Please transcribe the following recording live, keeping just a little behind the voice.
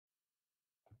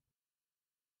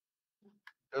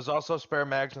There's also spare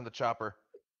mags in the chopper.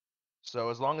 So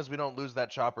as long as we don't lose that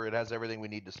chopper, it has everything we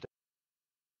need to stay.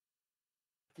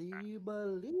 Do you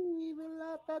believe in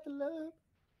life after love?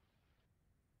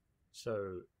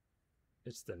 So,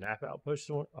 it's the Napa outpost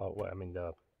one? Oh, wait, I mean,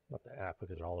 not the Napa,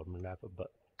 because all of them are Napa, but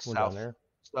one down there?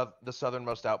 The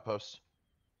southernmost outpost.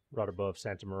 Right above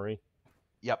Santa Maria?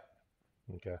 Yep.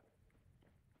 Okay.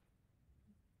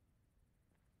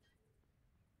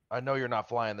 I know you're not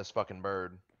flying this fucking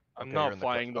bird. I'm not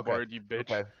flying the bird, you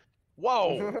bitch. Okay.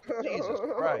 Whoa! Jesus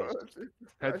Christ.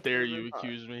 How dare you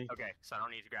accuse me? Okay, so I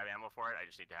don't need to grab ammo for it. I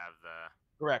just need to have the.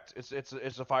 Correct.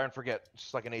 It's a fire and forget,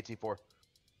 just like an AT4.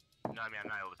 No, I mean I'm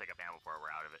not able to pick up ammo for it. We're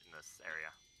out of it in this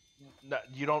area. No,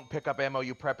 you don't pick up ammo.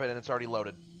 You prep it, and it's already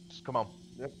loaded. Just come on.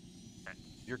 Yep. Okay.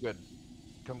 You're good.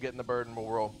 Come get in the bird, and we'll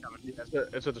roll.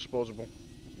 It's a disposable.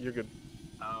 You're good.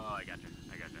 Oh, I gotcha.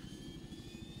 I gotcha.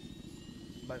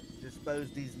 But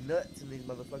dispose these nuts in these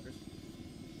motherfuckers.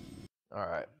 All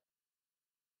right.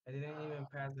 I didn't even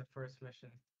pass the first mission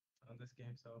on this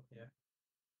game, so yeah.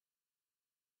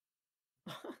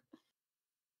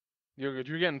 You're good.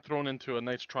 You're getting thrown into a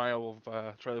nice trial by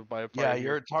a fire. Yeah,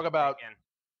 here. talk about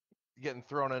getting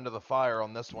thrown into the fire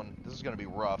on this one. This is gonna be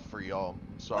rough for y'all.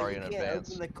 Sorry in You can't advance.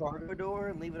 open the cargo door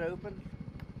and leave it open.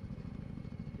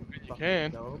 You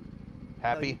can.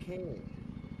 Happy? No, you can't.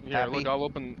 Yeah, Happy? look, I'll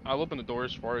open the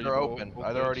doors for you. They're open.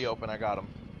 They're already open. I got them.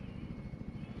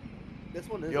 This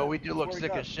one is. Yo, we do look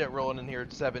sick as shit rolling in here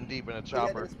at 7 deep in a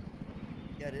chopper.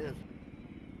 Yeah, it is.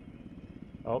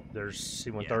 Oh, there's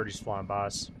C-130s flying by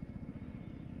us.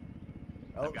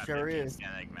 Oh, sure is.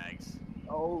 Static mags.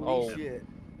 Holy shit.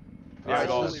 Alright,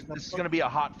 this is gonna be a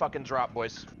hot fucking drop,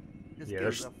 boys. Yeah,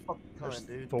 there's a fuck ton,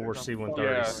 dude. 4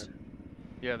 C-130s.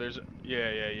 Yeah, there's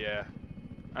yeah.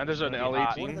 And there's an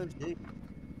L-18.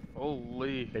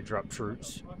 Holy. They drop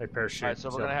troops. They parachute. Alright, so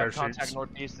we're gonna have contact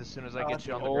northeast as soon as I get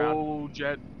you on the ground. Oh,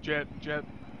 jet.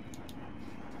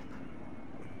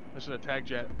 There's an attack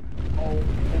jet. Oh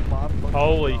my fucking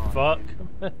Holy God.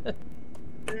 fuck.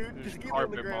 Dude, just get on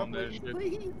the ground,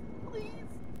 please.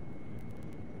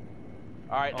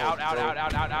 Alright, out.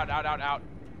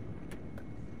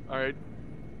 Alright.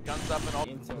 Guns up and all.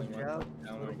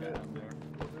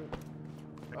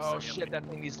 Oh shit, that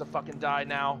thing needs to fucking die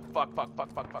now. Fuck.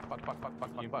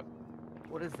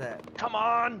 What is that? Come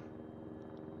on!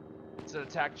 It's an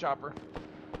attack chopper.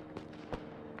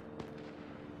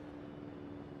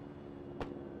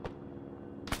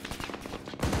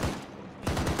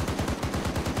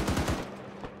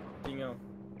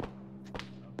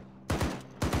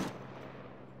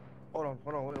 Hold on.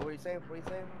 What are you saying?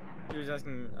 He was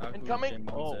asking. Incoming?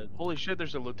 Oh, holy shit!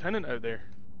 There's a lieutenant out there.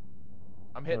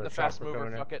 I'm hitting the fast mover.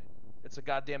 Fuck it. It's a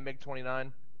goddamn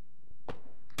MiG-29.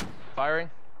 Firing.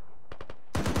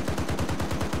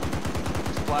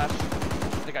 Splash.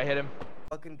 I think I hit him.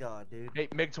 Fucking God, dude. Hey,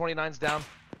 MiG-29's down.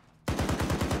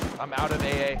 I'm out of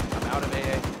AA.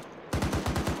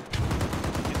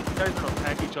 You guys don't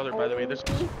attack each other, by the way. This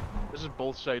is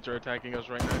both sides are attacking us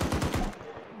right now.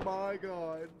 My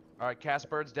God. All right,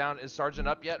 Castbird's down. Is Sergeant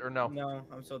up yet or no? No,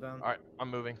 I'm still down. All right, I'm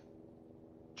moving.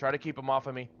 Try to keep him off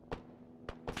of me.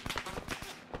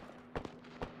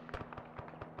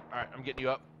 All right, I'm getting you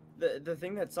up. The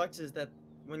thing that sucks is that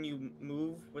when you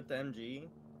move with the MG,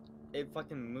 it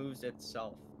fucking moves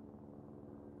itself.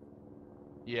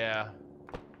 Yeah.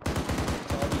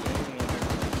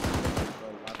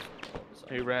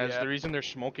 Hey Raz, the reason they're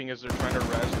smoking is they're trying to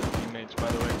razz their teammates, by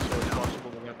the way, so it's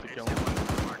possible we have to kill them.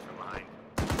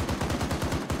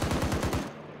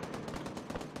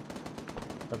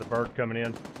 Another bird coming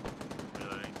in.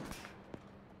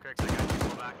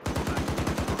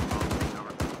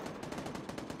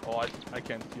 Oh, I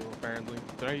can't heal apparently.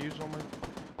 Did I use all my?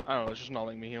 I don't know. It's just not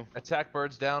letting me heal. Attack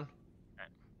birds down.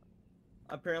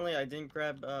 Apparently, I didn't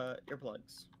grab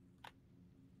earplugs.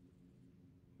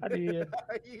 I did.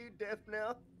 Are you deaf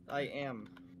now? I am.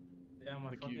 Yeah,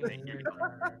 my Thank you. fucking ears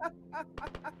are...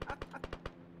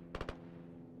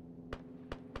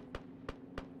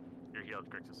 You're healed,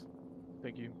 Crixus.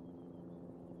 Thank you.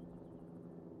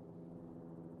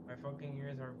 My fucking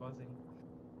ears are buzzing.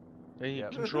 Hey,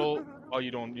 control. Oh,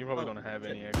 you don't. You probably don't have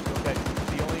any extra. Okay.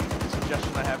 The only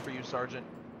suggestion I have for you, Sergeant,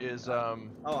 is Oh,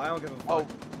 I don't give a fuck.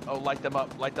 Oh, light them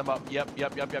up. Yep.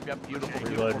 Beautiful.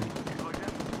 Reloading.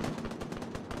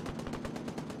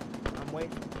 I'm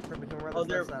waiting for him to come around Oh, the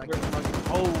they're. side.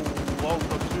 Oh,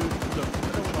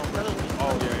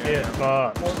 Hit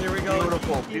fuck. Oh, there we go.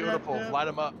 Beautiful. Light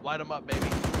them up, baby.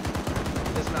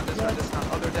 Dismount.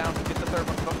 Oh, they're down. Get the third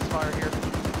one. Focus fire here.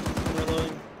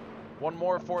 Reloading. One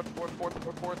more. Fourth.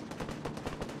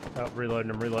 Oh,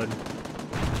 reloading. I'm reloading.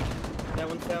 That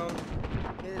one's down.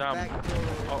 His Damn. back pillar.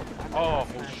 Oh, I know oh,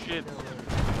 his back shit. pillar.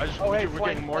 I just Oh, hey, we're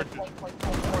flank, getting more. north.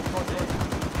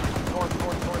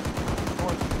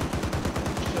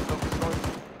 Shit, focus north.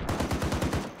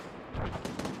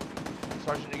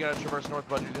 Sergeant, you gotta traverse north,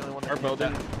 bud. You're the only one that Our can hit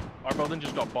building, that. our building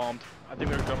just got bombed. I think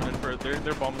they're coming in for.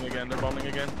 They're bombing again. They're bombing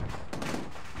again.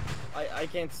 I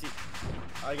can't see.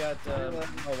 I got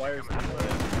my wires.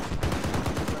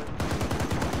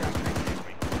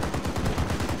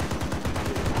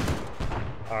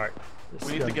 Alright.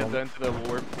 We need to get them to the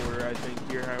warp border, I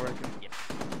think, here, I reckon.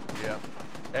 Yeah.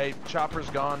 Hey, chopper's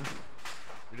gone.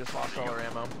 We just lost all our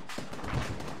ammo.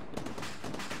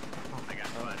 I got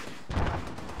one.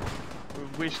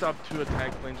 We stopped 2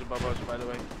 attack planes above us, by the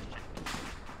way.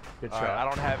 Good Alright, shot. I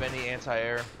don't have any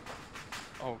anti-air.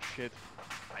 Oh shit.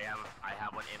 I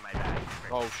have one in my bag.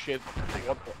 Oh shit.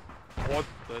 What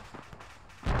the?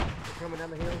 They're coming down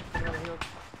the hill. Coming down the hill.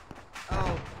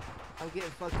 Oh, I'm getting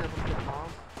fucked up with the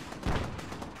bomb.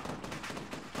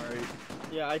 Alright.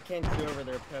 Yeah, I can't see over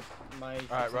there, Pep. My.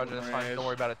 Alright, Roger, that's fine. Raz. Don't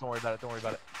worry about it. Don't worry about it. Don't worry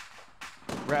about it.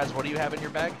 Raz, what do you have in your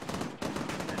bag?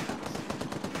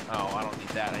 Oh, I don't need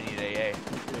that. I need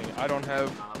AA. I don't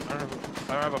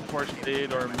have a first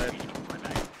aid or a med.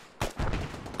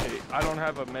 Okay, I don't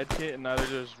have a med kit, and neither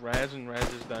does Raz, and Raz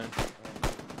is down.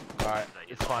 Alright,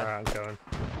 it's fine. Alright, I'm going.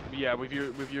 Yeah, we've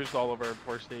used all of our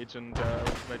first aids and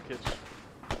med kits.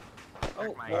 Oh,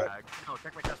 Check my, what? no,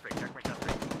 check my chest rate. Check my chest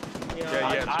rate.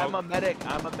 Yeah. Yeah, I'm a medic.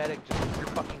 I'm a medic. Just put your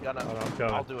fucking gun up. Hold on, I'm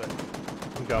going. I'll do it.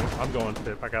 I'm going,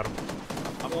 Pip. I got him.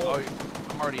 I'm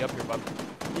already up here, bud.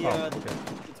 The, Oh, the, okay.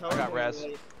 the tower I got Raz.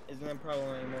 isn't a problem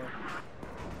anymore.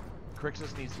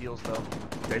 Crixus needs heals, though.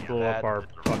 They blew up Bad. our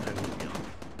fucking... How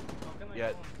can I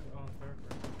Yeah. go on third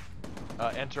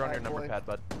person? Enter on your number boy. pad,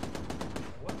 bud.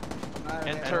 What?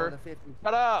 Enter. On the 50.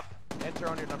 Shut up! Enter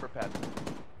on your number pad.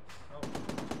 Oh.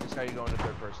 This is how you go into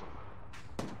third person.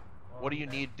 What do you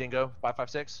okay. need, Dingo?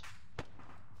 5.56?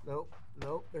 Nope.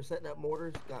 Nope. They're setting up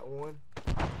mortars. Got one.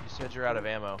 You said you're out of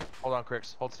ammo. Hold on,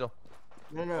 Crix. Hold still.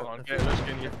 No, no. Hold on, the okay, 50 let's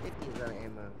get here. the 50 is out of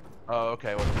ammo. Oh,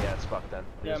 okay. Well, yeah, it's fucked then.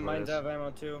 It Yeah, is what it mine's is. out of ammo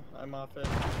too. I'm off it.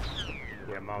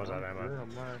 Yeah, mine was out of Good ammo.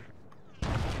 on mine.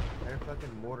 They're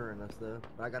fucking mortaring us though.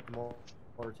 But I got the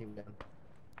mortar team down.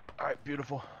 Alright,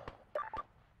 beautiful.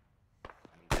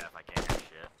 I'm deaf, I can't hear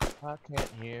shit. I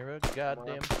can't hear a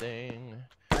goddamn thing.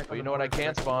 Back But on you the know what I mortar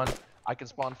can section. spawn? I can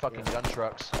spawn fucking gun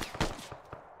trucks.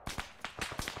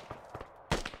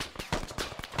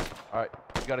 Alright,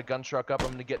 we got a gun truck up.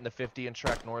 I'm gonna get in the 50 and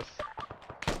track north.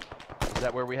 Is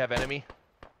that where we have enemy?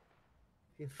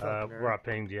 You fucking We're nerd. up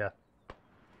pinged, yeah.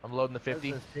 I'm loading the There's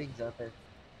 50. those pigs out there.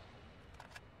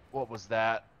 What was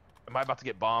that? Am I about to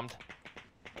get bombed?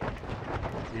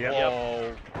 Yep.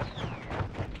 Whoa.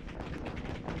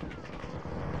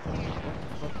 What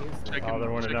the fuck is that? Checking, Oh,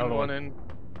 there went checking another one one. in.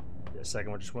 The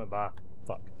second one just went by.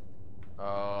 Fuck.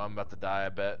 Oh, I'm about to die, I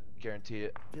bet. Guarantee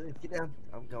it. Get down.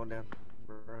 I'm going down.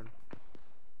 Run.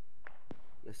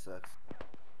 This sucks.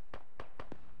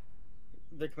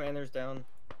 The commander's down.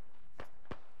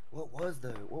 What were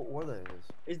those?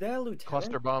 Is that a lieutenant?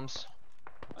 Cluster bombs.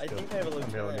 I think I have a I'm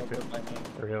healing lieutenant you, over by me.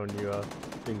 They're healing you,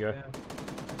 Dingo. Yeah.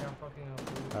 I got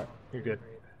fucking Alright, you're good.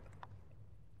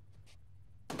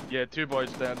 Yeah, 2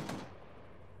 boys dead.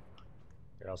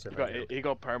 Here, I'll see if I can... He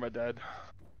got perma dead.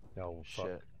 No, fuck.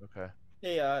 Shit. Okay.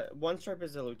 Hey, one stripe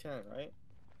is a lieutenant, right?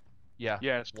 Yeah.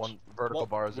 Yes. One vertical Well,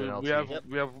 bar is an LT.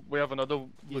 We have another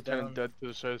He's lieutenant down. dead to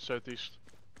the southeast.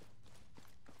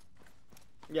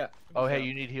 Yeah. Oh, he's hey, down.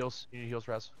 you need heals. You need heals,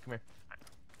 Raz. Come here.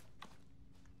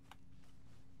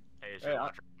 Hey, is Hey, your I-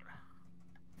 launcher?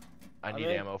 I need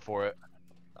mean- ammo for it.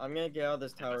 I'm gonna get out of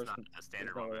this If tower. it's not the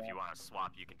standard one, probably but if you not. want to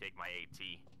swap, you can take my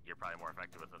AT. You're probably more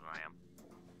effective with it than I am.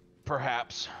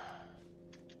 Perhaps.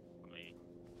 Let me...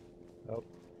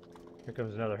 Here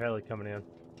comes another heli coming in.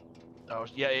 Oh,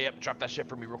 yeah. Drop that shit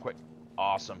for me real quick.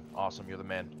 Awesome. You're the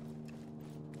man.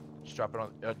 Just drop it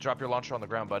on. Drop your launcher on the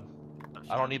ground, bud.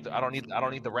 I don't need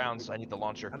the rounds. I need the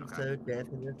launcher. I'm so deaf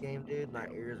in this game, dude. My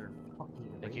ears are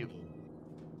fucking Thank you. ringing.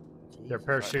 They're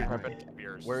Jesus parachuting. Christ. Perfect.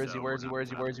 You're Where is he? so Where is he? Where is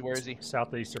he? Where is he? Where is he?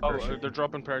 Southeast are Oh, parachuting. they're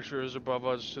dropping parachutes above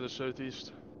us to the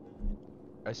southeast.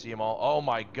 I see them all. Oh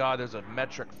my god, there's a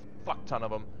metric fuck ton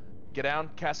of them. Get down.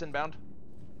 Cast inbound.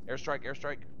 Airstrike.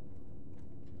 Airstrike.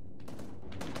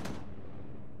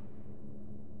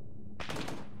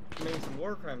 Committing some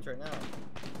war crimes right now.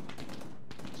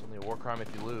 It's only a war crime if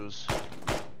you lose.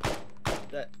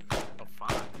 That Oh,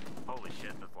 fuck. Holy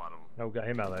shit, that's a lot of them. Oh, got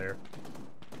him out of there.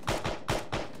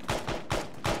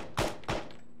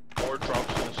 Or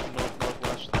drops to the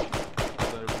northwest.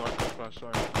 The northwest,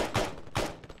 sorry.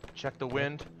 Check the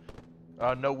wind.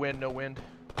 No wind. No wind.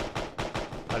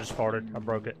 I just farted. I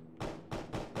broke it.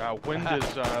 Wind is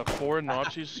 4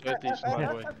 notches southeast, by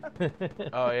the way.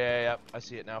 Oh yeah. I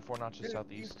see it now. 4 notches Dude,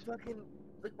 southeast. You fucking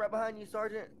look right behind you,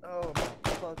 Sergeant. Oh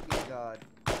my fucking god.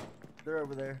 They're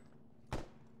over there.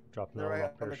 Dropping They're all right my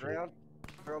on the parachute. ground.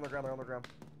 They're on the ground. They're on the ground.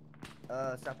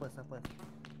 Southwest.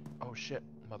 Oh shit,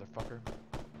 motherfucker.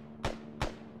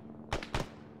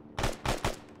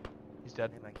 He's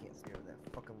dead. Damn, I can't see over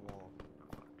that fucking wall.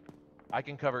 I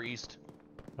can cover east.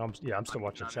 I'm still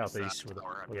watching on this, southeast where,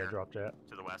 tower up where they here. dropped at.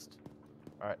 To the west.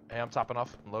 All right, hey, I'm topping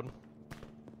off. I'm loading.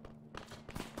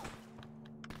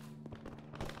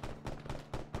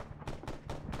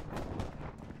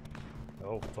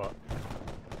 Oh fuck.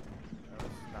 No,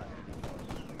 this is not gonna be fun.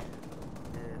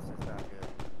 This is not good.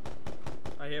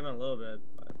 I hear him a little bit,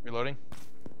 but Reloading.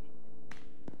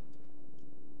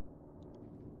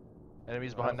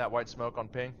 Enemies behind that white smoke on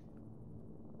ping.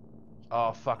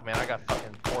 Oh fuck, man, I got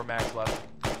fucking 4 mags left.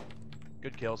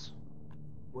 Good kills.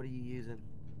 What are you using?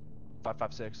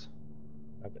 5.56.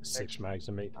 I've got 6 mags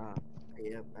in me.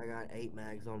 Yep, I got 8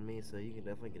 mags on me, so you can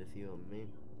definitely get a few on me.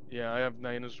 Yeah, I have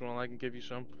 9 as well. I can give you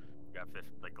some. Got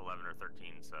like 11 or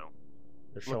 13, so.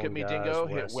 They're Look at showing me, guys Dingo.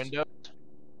 Hit west. Windows.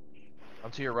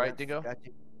 I'm to your right, Yes, Dingo. Got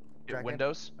you. Hit Tracking.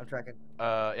 Windows. I'm tracking.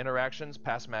 Interactions.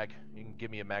 Pass mag. You can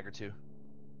give me a mag or 2.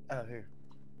 Oh, here.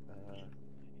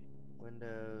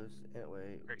 Windows.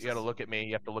 Wait. You gotta look at me.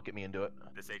 You have to look at me and do it.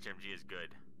 This HMG is good.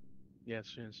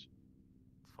 Yes, yes. It's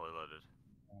fully loaded.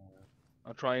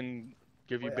 I'll try and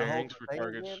give you Wait, I hold bearings the for thing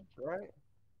targets. again, right?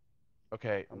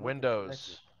 Okay, I'm looking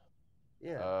Windows.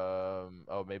 Yeah.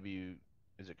 Oh, maybe you.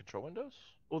 Is it control Windows?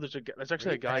 Oh, there's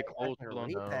actually a guy Repack- close. I can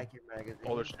Hold on. repack your magazine.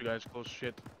 Oh, there's 2 guys close.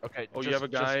 Shit. Okay. Oh, just, you have a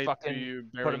guy Just fucking to you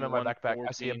put him bearing in my backpack.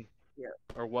 I see him. 114. Yeah.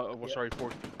 Or what? Yeah. Sorry, 4.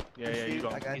 Yeah, Hey, yeah, you Steve,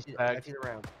 got I him. got He's you. I bagged. got you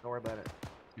around. Don't worry about it.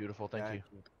 Beautiful. Thank Got you.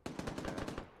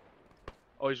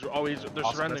 Oh, they're Awesome, surrendering. that's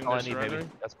all They're I need, baby.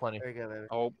 surrendering. That's plenty. There you go, baby.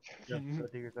 Oh, Go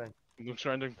do your thing. I'm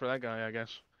surrendering for that guy, I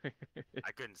guess.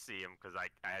 I couldn't see him because I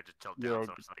had to tilt You're down,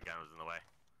 all so the gun was in the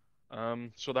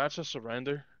way. So that's a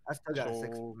surrender. I still got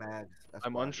 6 So, mags. That's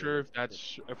I'm why I unsure did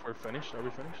it. if we're finished. Are we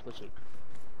finished? Let's look.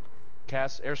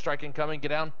 Cass, airstrike incoming. Get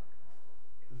down.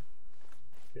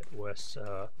 Yeah, west.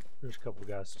 There's a couple of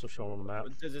guys still showing on the map.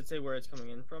 does it say where it's coming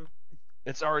in from?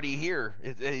 It's already here.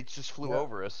 It just flew Yeah.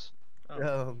 over us.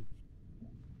 Oh,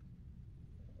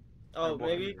 I'm maybe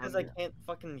walking because down I here. can't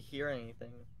fucking hear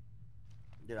anything.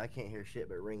 Dude, I can't hear shit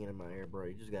but ringing in my ear, bro.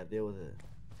 You just gotta deal with it.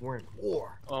 We're in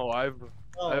war. Oh, I have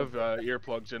Oh,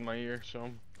 earplugs in my ear,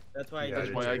 so that's why. Yeah, I that's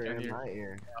didn't why I hear can it. hear. My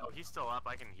ear. Oh, he's still up.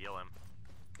 I can heal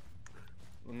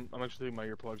him. I'm actually taking my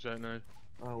earplugs out now.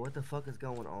 Oh, what the fuck is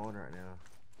going on right now?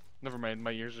 Never mind,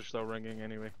 my ears are still ringing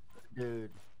anyway. Dude.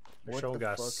 They're What showing the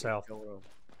guys fuck is south. going on?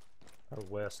 Or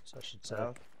west, I should say.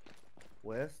 South?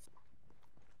 West?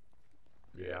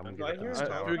 Yeah, I'm Do I getting hear this a A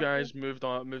tower. few guys moved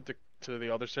to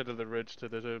the other side of the ridge to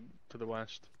the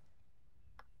west.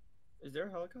 Is there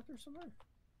a helicopter somewhere?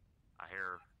 I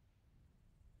hear.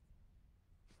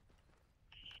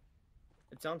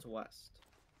 It sounds west.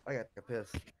 I got a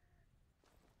piss.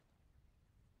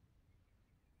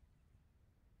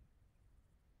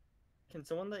 Can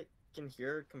someone that can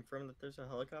hear confirm that there's a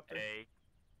helicopter? Hey.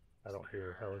 I don't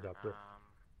hear a helicopter.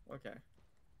 Okay.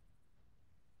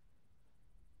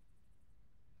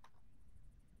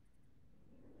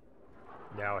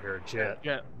 Now I hear a jet.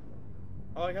 Yeah,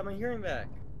 Oh, I got my hearing back.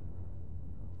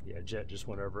 Yeah, jet just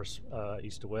went over us,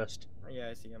 east to west. Oh, yeah,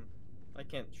 I see him. I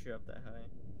can't shoot up that high.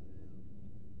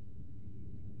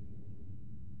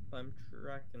 I'm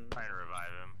tracking. Trying to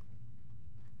revive him.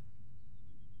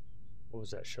 What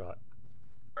was that shot?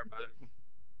 sorry about it.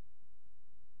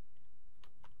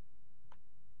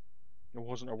 It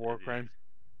wasn't a war crime.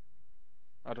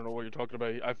 I don't know what you're talking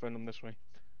about. I found them this way.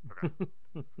 Okay.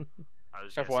 I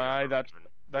was just gonna FYI, see if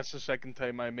that's the second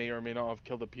time I may or may not have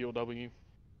killed a POW.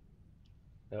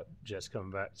 Yep, jet's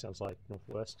coming back. Sounds like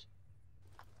northwest.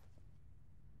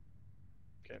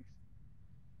 Did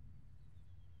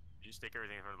you just take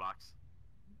everything from the box?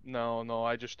 No,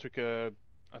 I just took I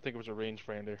think it was a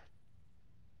rangefinder.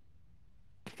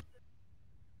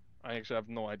 I actually have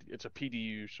no idea. It's a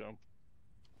PDU, so.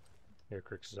 Here,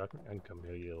 Crix, I can come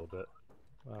heal you a little bit.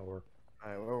 We're Alright,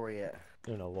 where were we at?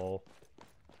 in a lull.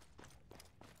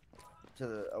 To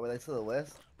the were they to the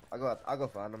west? I'll go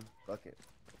find them. Fuck it.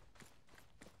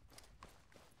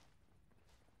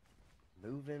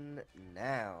 Moving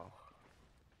now.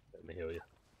 Let me heal you.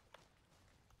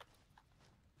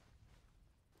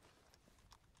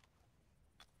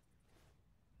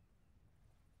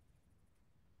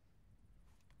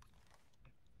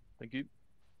 Thank you.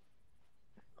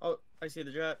 Oh, I see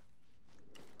the jet.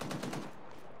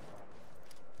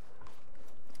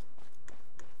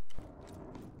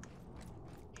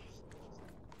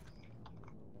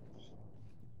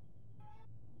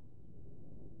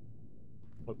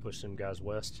 What pushed them guys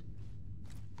west?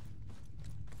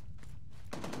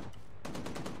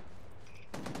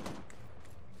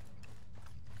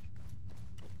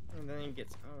 And then he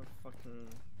gets out of fucking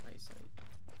eyesight.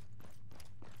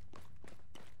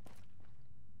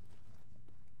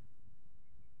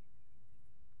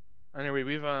 Anyway,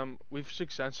 we've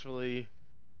successfully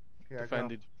Here I go.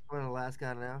 defended. I'm on the last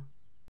guy now.